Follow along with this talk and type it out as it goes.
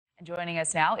Joining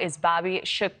us now is Bobby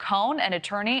Chacon, an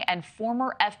attorney and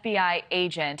former FBI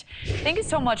agent. Thank you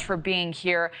so much for being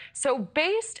here. So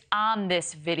based on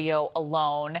this video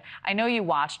alone, I know you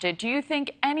watched it. Do you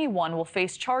think anyone will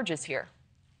face charges here?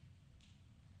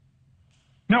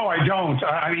 No, I don't.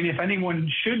 I mean, if anyone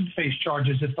should face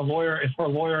charges, if her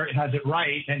lawyer has it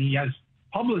right and he has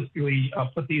publicly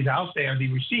put these out there,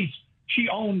 the receipts, she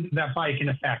owned that bike in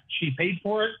effect. She paid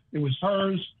for it. It was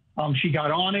hers. She got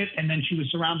on it, and then she was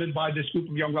surrounded by this group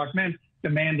of young black men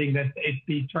demanding that it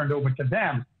be turned over to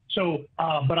them. So,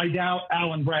 but I doubt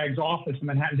Alan Bragg's office, the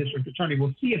Manhattan District Attorney,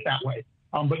 will see it that way.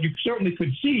 But you certainly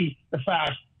could see the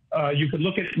fact, you could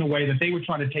look at it in a way that they were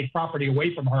trying to take property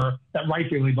away from her that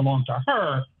rightfully belonged to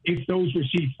her if those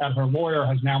receipts that her lawyer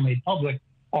has now made public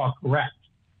are correct.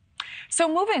 So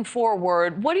moving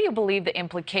forward, what do you believe the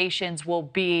implications will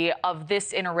be of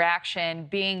this interaction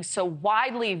being so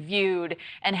widely viewed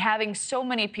and having so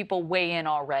many people weigh in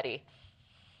already?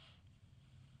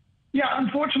 Yeah,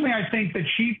 unfortunately, I think that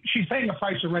she's paying a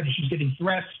price already. She's getting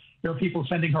threats. There are people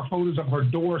sending her photos of her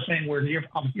door saying,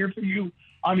 I'm here for you.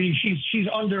 I mean, she's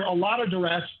under a lot of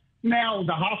duress. Now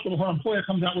the hospital, her employer,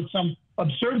 comes out with some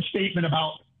absurd statement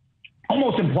about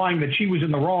almost implying that she was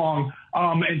in the wrong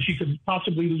and she could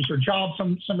possibly lose her job.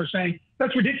 Some are saying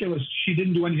that's ridiculous. She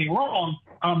didn't do anything wrong.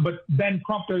 But Ben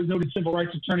Crump, the noted civil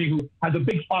rights attorney who has a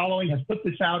big following, has put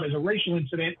this out as a racial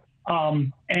incident.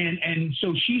 And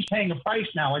so she's paying a price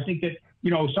now. I think that,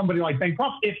 somebody like Ben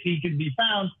Crump, if he can be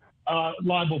found,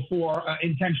 liable for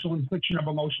intentional infliction of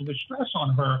emotional distress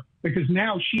on her, because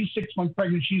now she's 6 months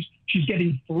pregnant. She's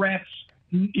getting threats,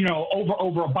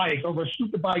 over a bike, over a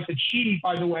stupid bike that she,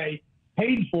 by the way,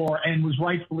 paid for and was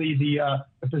rightfully the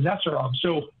possessor of.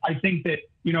 So I think that,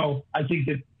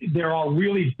 there are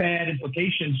really bad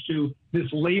implications to this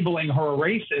labeling her a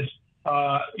racist,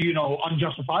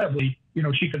 unjustifiably.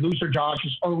 She could lose her job.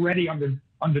 She's already under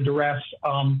duress,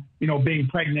 being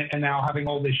pregnant and now having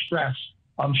all this stress.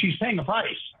 She's paying a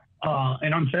price,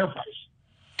 an unfair price.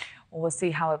 We'll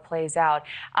see how it plays out.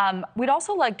 We'd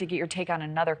also like to get your take on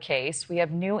another case. We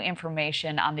have new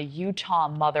information on the Utah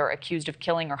mother accused of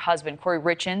killing her husband, Corey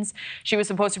Richins. She was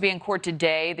supposed to be in court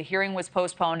today. The hearing was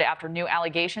postponed after new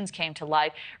allegations came to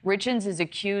light. Richins is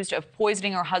accused of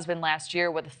poisoning her husband last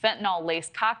year with a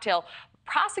fentanyl-laced cocktail.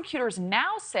 Prosecutors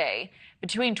now say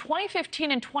between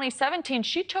 2015 and 2017,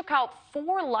 she took out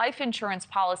 4 life insurance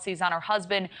policies on her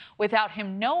husband without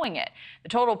him knowing it. The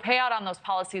total payout on those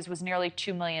policies was nearly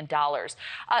 $2 million.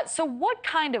 So what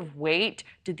kind of weight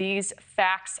do these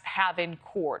facts have in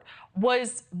court?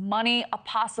 Was money a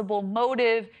possible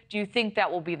motive? Do you think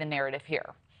that will be the narrative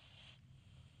here?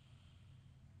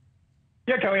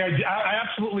 Yeah, Kelly, I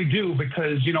absolutely do,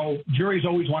 because, juries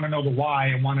always want to know the why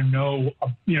and want to know,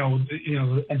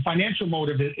 and financial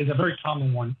motive is a very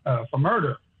common one for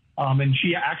murder. And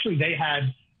the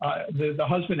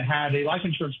husband had a life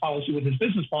insurance policy with his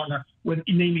business partner, with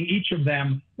naming each of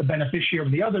them the beneficiary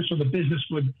of the other, so the business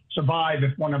would survive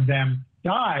if one of them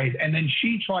died. And then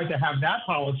she tried to have that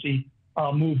policy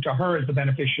moved to her as the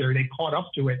beneficiary. They caught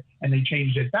up to it and they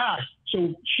changed it back.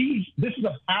 So this is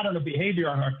a pattern of behavior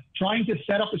on her, trying to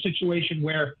set up a situation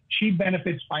where she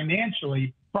benefits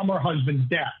financially from her husband's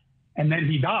death, and then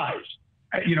he dies,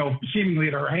 seemingly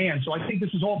at her hands. So I think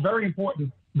this is all very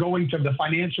important, going to the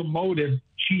financial motive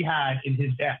she had in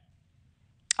his death.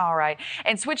 All right.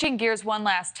 And switching gears one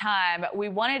last time, we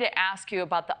wanted to ask you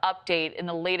about the update in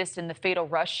the latest in the Fatal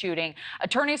Rush shooting.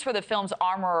 Attorneys for the film's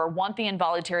Armorer want the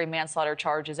involuntary manslaughter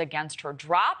charges against her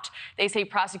dropped. They say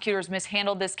prosecutors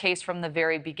mishandled this case from the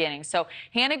very beginning. So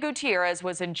Hannah Gutierrez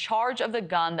was in charge of the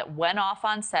gun that went off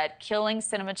on set, killing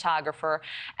cinematographer.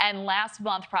 And last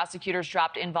month, prosecutors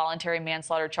dropped involuntary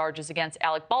manslaughter charges against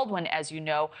Alec Baldwin, as you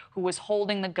know, who was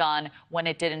holding the gun when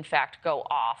it did in fact go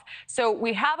off. So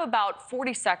we have about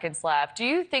 40 seconds left. Do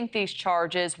you think these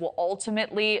charges will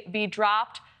ultimately be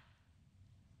dropped?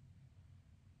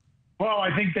 Well, I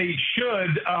think they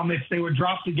should. If they were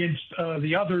dropped against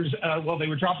the others, they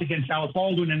were dropped against Alec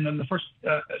Baldwin, and then the first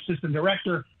assistant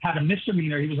director had a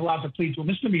misdemeanor. He was allowed to plead to a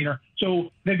misdemeanor. So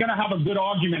they're going to have a good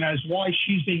argument as why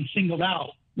she's being singled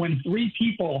out when 3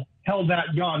 people held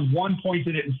that gun, 1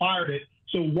 pointed it and fired it.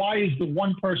 So why is the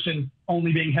one person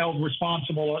only being held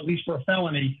responsible, or at least for a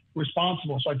felony,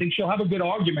 responsible? So I think she'll have a good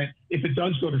argument if it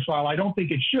does go to trial. I don't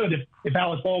think it should. If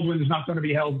Alec Baldwin is not going to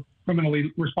be held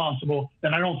criminally responsible,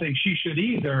 then I don't think she should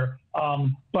either.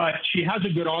 But she has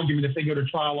a good argument if they go to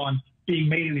trial on being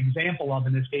made an example of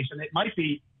in this case, and it might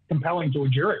be compelling to a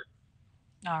jury.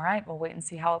 All right, we'll wait and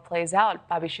see how it plays out.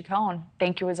 Bobby Chacon,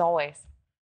 thank you as always.